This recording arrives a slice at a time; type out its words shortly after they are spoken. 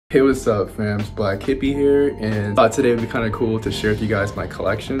Hey, what's up fam, it's Blkhippiee here, and I thought today would be kind of cool to share with you guys my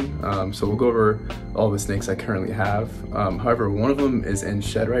collection. So we'll go over all the snakes I currently have. However, one of them is in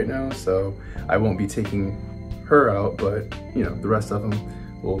shed right now, so I won't be taking her out, but you know, the rest of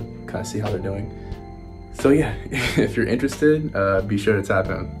them, we'll kind of see how they're doing. So yeah, if you're interested, be sure to tap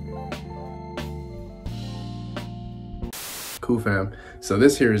in. Cool fam, so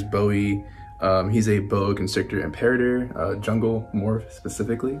this here is Bowie. He's a boa constrictor imperator, jungle morph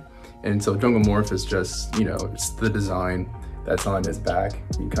specifically. And so jungle morph is just, you know, it's the design that's on his back.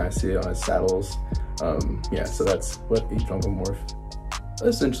 You kind of see it on his saddles. Yeah, so that's what a jungle morph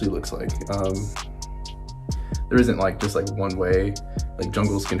essentially looks like. There isn't like just like one way. Like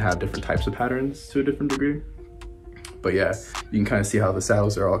jungles can have different types of patterns to a different degree. But yeah, you can kind of see how the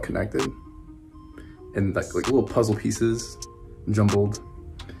saddles are all connected and like little puzzle pieces jumbled.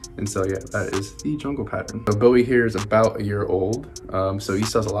 And so yeah, that is the jungle pattern. So Bowie here is about a year old, so he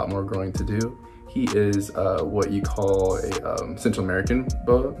still has a lot more growing to do. He is what you call a Central American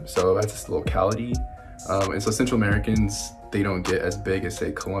boa, so that's just locality. And so Central Americans, they don't get as big as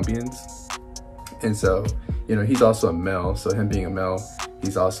say Colombians. And so, you know, he's also a male, so him being a male,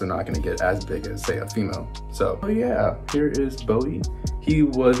 he's also not gonna get as big as say a female. So yeah, here is Bowie. He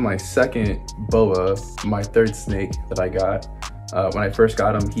was my second boa, my third snake that I got. When I first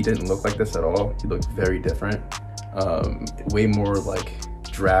got him, he didn't look like this at all. He looked very different. Way more like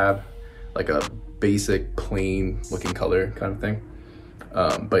drab, like a basic plain looking color kind of thing.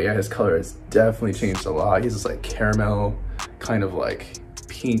 But yeah, his color has definitely changed a lot. He's just like caramel, kind of like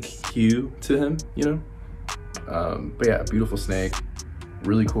pink hue to him, you know? But yeah, beautiful snake,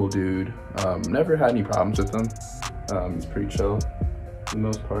 really cool dude. Never had any problems with him. He's pretty chill for the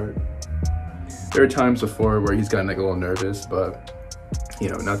most part. There are times before where he's gotten like a little nervous, but you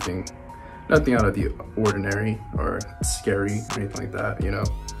know, nothing out of the ordinary or scary or anything like that, you know.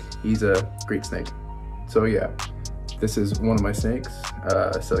 He's a great snake. So yeah, this is one of my snakes.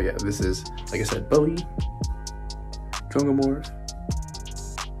 So yeah, this is, like I said, Bowie, jungle morph.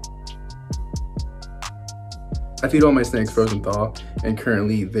 I feed all my snakes frozen thaw, and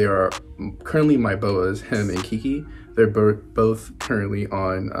currently my boas, him and Kiki, they're both currently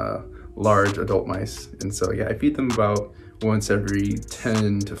on large adult mice. And so yeah, I feed them about once every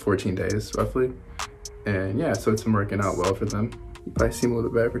 10 to 14 days roughly. And yeah, so it's been working out well for them. You probably see them a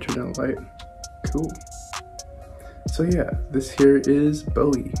little bit better if I turn down the light. Cool. So yeah, this here is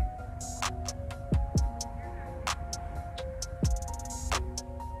Bowie.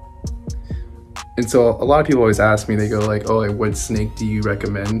 And so a lot of people always ask me, they go like, oh, like, what snake do you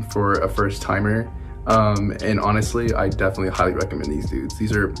recommend for a first timer? And honestly, I definitely highly recommend these dudes.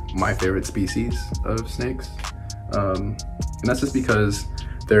 These are my favorite species of snakes. And that's just because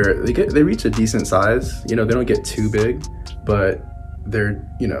they reach a decent size. You know, they don't get too big, but they're,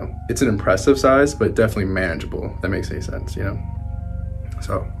 you know, it's an impressive size, but definitely manageable, if that makes any sense, you know?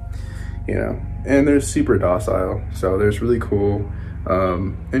 So, you know, and they're super docile, so they're really cool.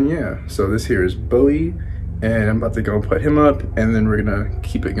 And yeah, so this here is Bowie, and I'm about to go put him up, and then we're gonna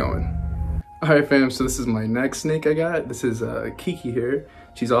keep it going. Alright fam, so this is my next snake I got. This is Kiki here.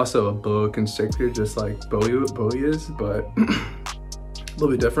 She's also a boa constrictor, just like Bowie is, but a little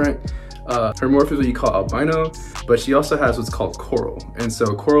bit different. Her morph is what you call albino, but she also has what's called coral. And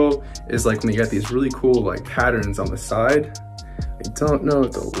so coral is like when you got these really cool like patterns on the side. I don't know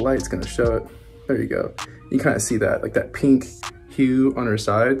if the light's gonna show it. There you go. You kind of see that, like that pink hue on her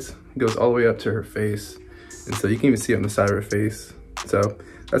sides. It goes all the way up to her face. And so you can even see it on the side of her face. So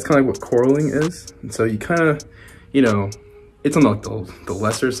that's kind of like what coraling is. And so you kind of, you know, it's on the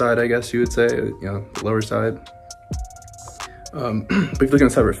lesser side, I guess you would say, you know, the lower side. But if you look on the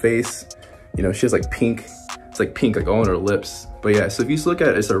side of her face, you know, she has like pink, it's like pink, like all on her lips. But yeah, so if you just look at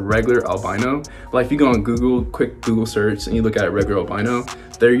it, it's a regular albino. Like if you go on Google, quick Google search, and you look at a regular albino,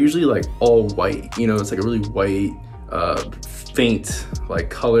 they're usually like all white, you know, it's like a really white, faint like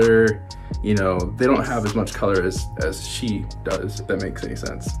color. You know, they don't have as much color as she does, if that makes any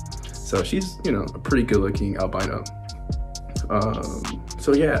sense. So she's, you know, a pretty good looking albino.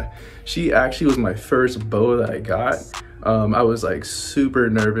 So yeah, she actually was my first boa that I got. I was like super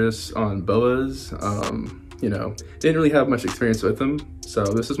nervous on boas. You know, didn't really have much experience with them. So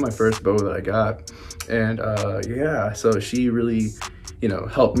this is my first boa that I got. And yeah, so she really, you know,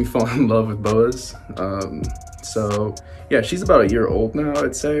 helped me fall in love with boas. So yeah, she's about a year old now,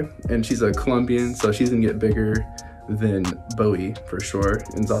 I'd say, and she's a Colombian, so she's gonna get bigger than Bowie for sure.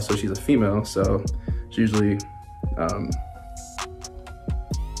 And also she's a female, so she's usually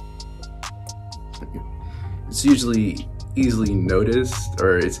it's usually easily noticed,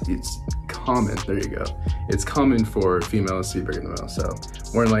 or it's common, there you go. It's common for females to be bigger than males, so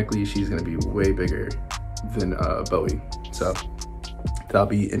more than likely she's gonna be way bigger than Bowie. So that'll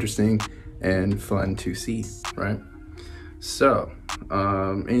be interesting and fun to see, right? So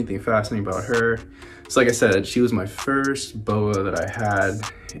anything fascinating about her? So like I said, she was my first boa that I had,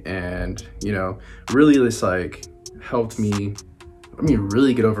 and you know, really this like helped me, I mean,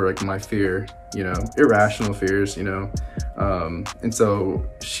 really get over like my fear, you know, irrational fears, you know. And so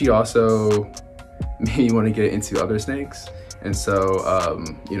she also made me want to get into other snakes. And so,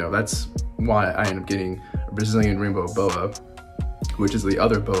 you know, that's why I ended up getting a Brazilian rainbow boa, which is the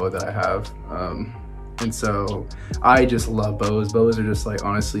other boa that I have. And so I just love boas. Boas are just like,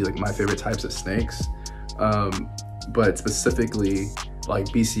 honestly, like my favorite types of snakes. But specifically, like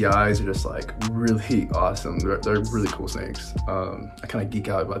BCIs are just like really awesome. They're really cool snakes. I kind of geek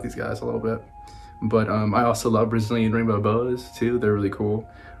out about these guys a little bit. But I also love Brazilian rainbow boas too. They're really cool.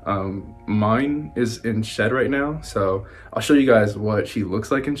 Mine is in shed right now, so I'll show you guys what she looks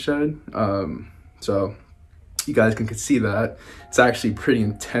like in shed. So you guys can see that. It's actually pretty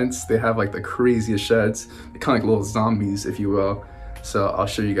intense. They have like the craziest sheds. They're kind of like little zombies, if you will. So I'll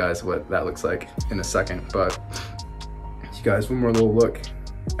show you guys what that looks like in a second. But you guys, one more little look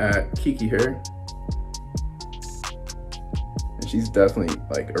at Kiki here. And she's definitely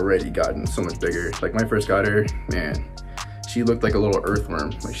like already gotten so much bigger. Like my first got her, man, she looked like a little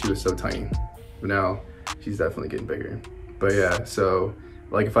earthworm. Like she was so tiny. But now she's definitely getting bigger. But yeah, so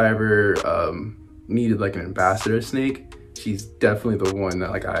like if I ever needed like an ambassador snake, she's definitely the one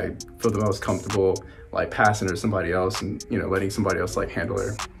that like I feel the most comfortable like passing her to somebody else and, you know, letting somebody else like handle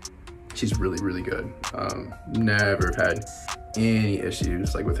her. She's really, really good. Never had any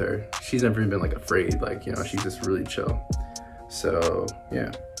issues like with her. She's never even been like afraid, like, you know, she's just really chill. So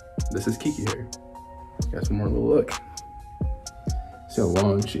yeah, this is Kiki here. Got one more little look. See how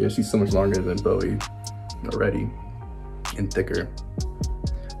long she is. She's so much longer than Bowie already and thicker.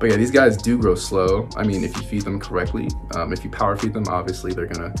 But yeah, these guys do grow slow. I mean, if you feed them correctly, if you power feed them, obviously they're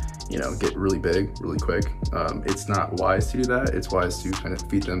gonna, you know, get really big, really quick. It's not wise to do that. It's wise to kind of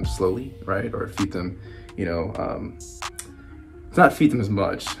feed them slowly, right? Or feed them, you know, not feed them as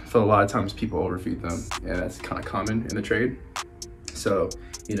much. So a lot of times people overfeed them, and that's kind of common in the trade. So,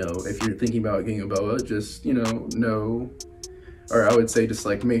 you know, if you're thinking about getting a boa, just, you know, or I would say just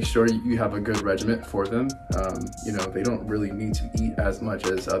like make sure you have a good regimen for them. You know, they don't really need to eat as much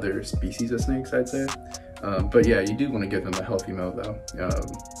as other species of snakes, I'd say. But yeah, you do want to give them a healthy meal though.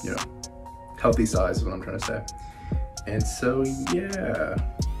 You know, healthy size is what I'm trying to say. And so yeah,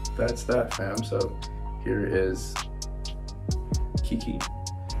 that's that, fam. So here is Kiki.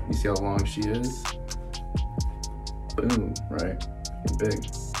 You see how long she is? Boom, right? And big.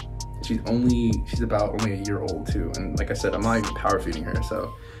 She's about only a year old too, and like I said, I'm not even power feeding her.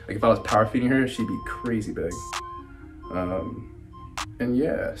 So like if I was power feeding her, she'd be crazy big. And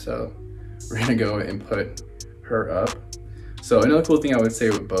yeah, so we're gonna go and put her up. So another cool thing I would say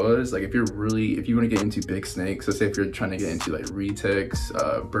with boas, like if you want to get into big snakes, so say if you're trying to get into like retics,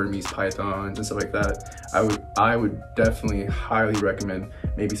 Burmese pythons and stuff like that, I would definitely highly recommend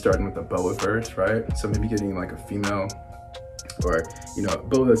maybe starting with a boa first, right? So maybe getting like a female, or, you know,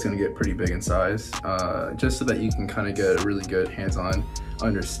 boa that's gonna get pretty big in size, just so that you can kind of get a really good hands-on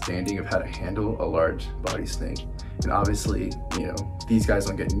understanding of how to handle a large body snake. And obviously, you know, these guys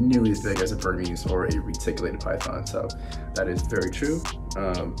don't get nearly as big as a Burmese or a reticulated python, so that is very true.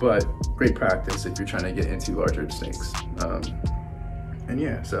 But great practice if you're trying to get into larger snakes. And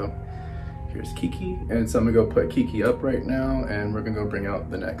yeah, so here's Kiki, and so I'm gonna go put Kiki up right now, and we're gonna go bring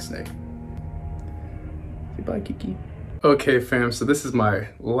out the next snake. Say bye, Kiki. Okay, fam, so this is my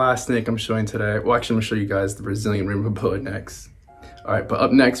last snake I'm showing today. Well, actually, I'm gonna show you guys the Brazilian rainbow boa next. All right, but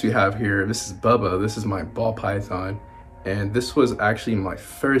up next we have here, this is Bubba. This is my ball python, and this was actually my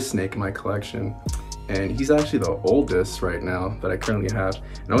first snake in my collection. And he's actually the oldest right now that I currently have.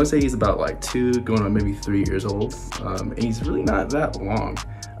 And I would say he's about like 2, going on maybe 3 years old. And he's really not that long.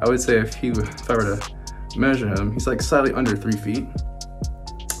 I would say if I were to measure him, he's like slightly under 3 feet.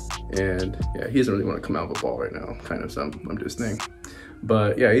 And yeah, he doesn't really want to come out of a ball right now, kind of, so I'm just saying.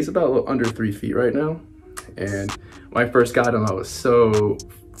 But yeah, he's about a little under 3 feet right now. And when I first got him, I was so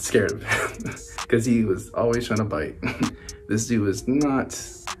scared of him because he was always trying to bite. This dude was not,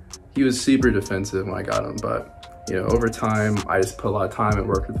 he was super defensive when I got him, but you know, over time, I just put a lot of time and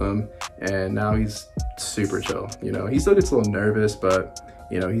work with him, and now he's super chill. You know, he still gets a little nervous, but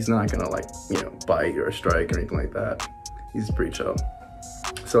you know, he's not gonna like, you know, bite or strike or anything like that. He's pretty chill.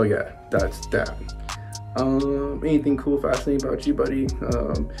 So yeah, that's that. Anything cool, fascinating about you, buddy?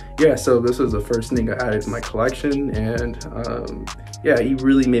 Yeah, so this was the first snake I added to my collection, and yeah, he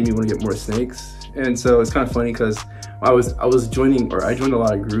really made me want to get more snakes. And so it's kind of funny because I joined a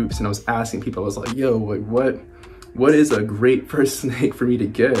lot of groups, and I was asking people, I was like, yo, like what is a great first snake for me to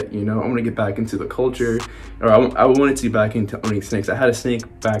get? You know, I want to get back into the culture, or I wanted to be back into owning snakes. I had a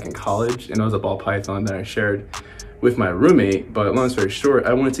snake back in college, and it was a ball python that I shared with my roommate, but long story short,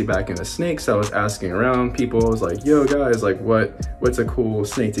 I wanted to be back into snakes. So I was asking around people. I was like, yo guys, like what's a cool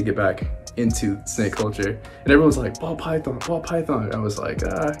snake to get back into snake culture? And everyone's like, ball python, ball python. I was like,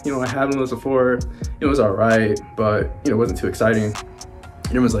 you know, I had one of those before. It was all right, but you know, it wasn't too exciting. And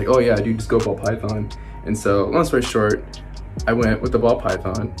everyone's like, oh yeah, dude, just go ball python. And so long story short, I went with the ball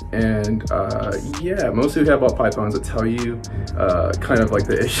python, and yeah, most who have ball pythons will tell you kind of like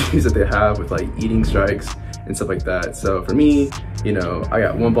the issues that they have with like eating strikes and stuff like that. So for me, you know, I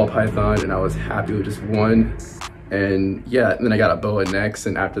got one ball python and I was happy with just one. And yeah, and then I got a boa next,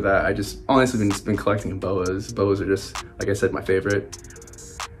 and after that, I just honestly been collecting boas. Boas are just, like I said, my favorite.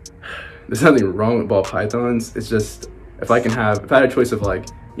 There's nothing wrong with ball pythons. It's just, if I had a choice of like,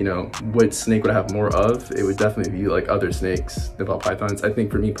 you know, what snake would I have more of, it would definitely be like other snakes than ball pythons. I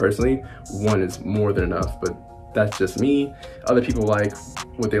think for me personally, one is more than enough, but that's just me. Other people like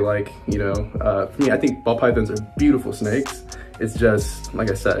what they like, you know. For me, I think ball pythons are beautiful snakes. It's just,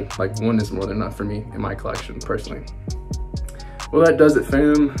 like I said, like one is more than enough for me in my collection, personally. Well, that does it,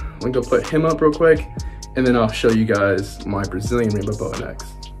 fam. Let me go put him up real quick, and then I'll show you guys my Brazilian rainbow boa next.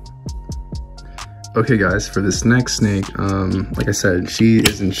 Okay guys, for this next snake, like I said, she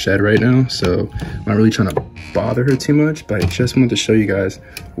is in shed right now, so I'm not really trying to bother her too much, but I just wanted to show you guys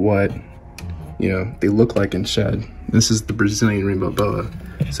what, you know, they look like in shed. This is the Brazilian rainbow boa.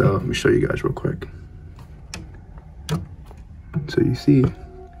 So let me show you guys real quick. So you see, look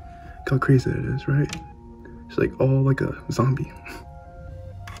how crazy that is, right? It's like all like a zombie.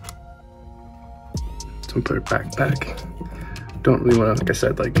 So I'm put her back. Don't really want to, like I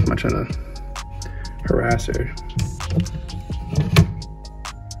said, like I'm not trying to harass her.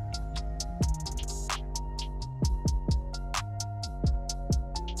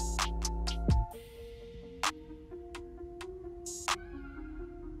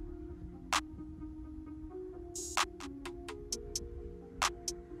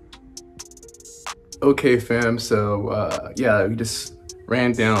 Okay fam, so yeah, we just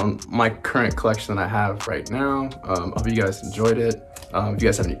ran down my current collection that I have right now. I hope you guys enjoyed it. If you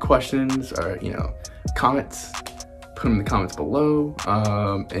guys have any questions or, you know, comments, put them in the comments below.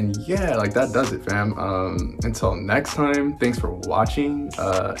 And yeah, like that does it, fam. Until next time, thanks for watching.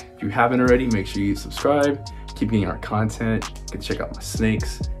 If you haven't already, make sure you subscribe, keep getting our content. You can check out my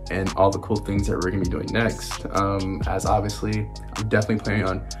snakes and all the cool things that we're gonna be doing next. As obviously, I'm definitely planning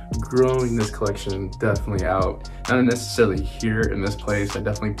on growing this collection definitely out. Not necessarily here in this place. I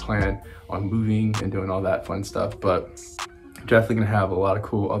definitely plan on moving and doing all that fun stuff, but definitely gonna have a lot of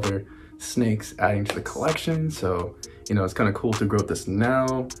cool other snakes adding to the collection. So, you know, it's kind of cool to grow this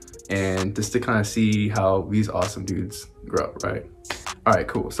now and just to kind of see how these awesome dudes grow, right? All right,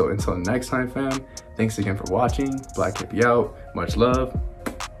 cool. So until next time, fam, thanks again for watching. Blkhippiee out. Much love.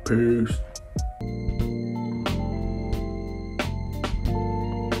 Peace.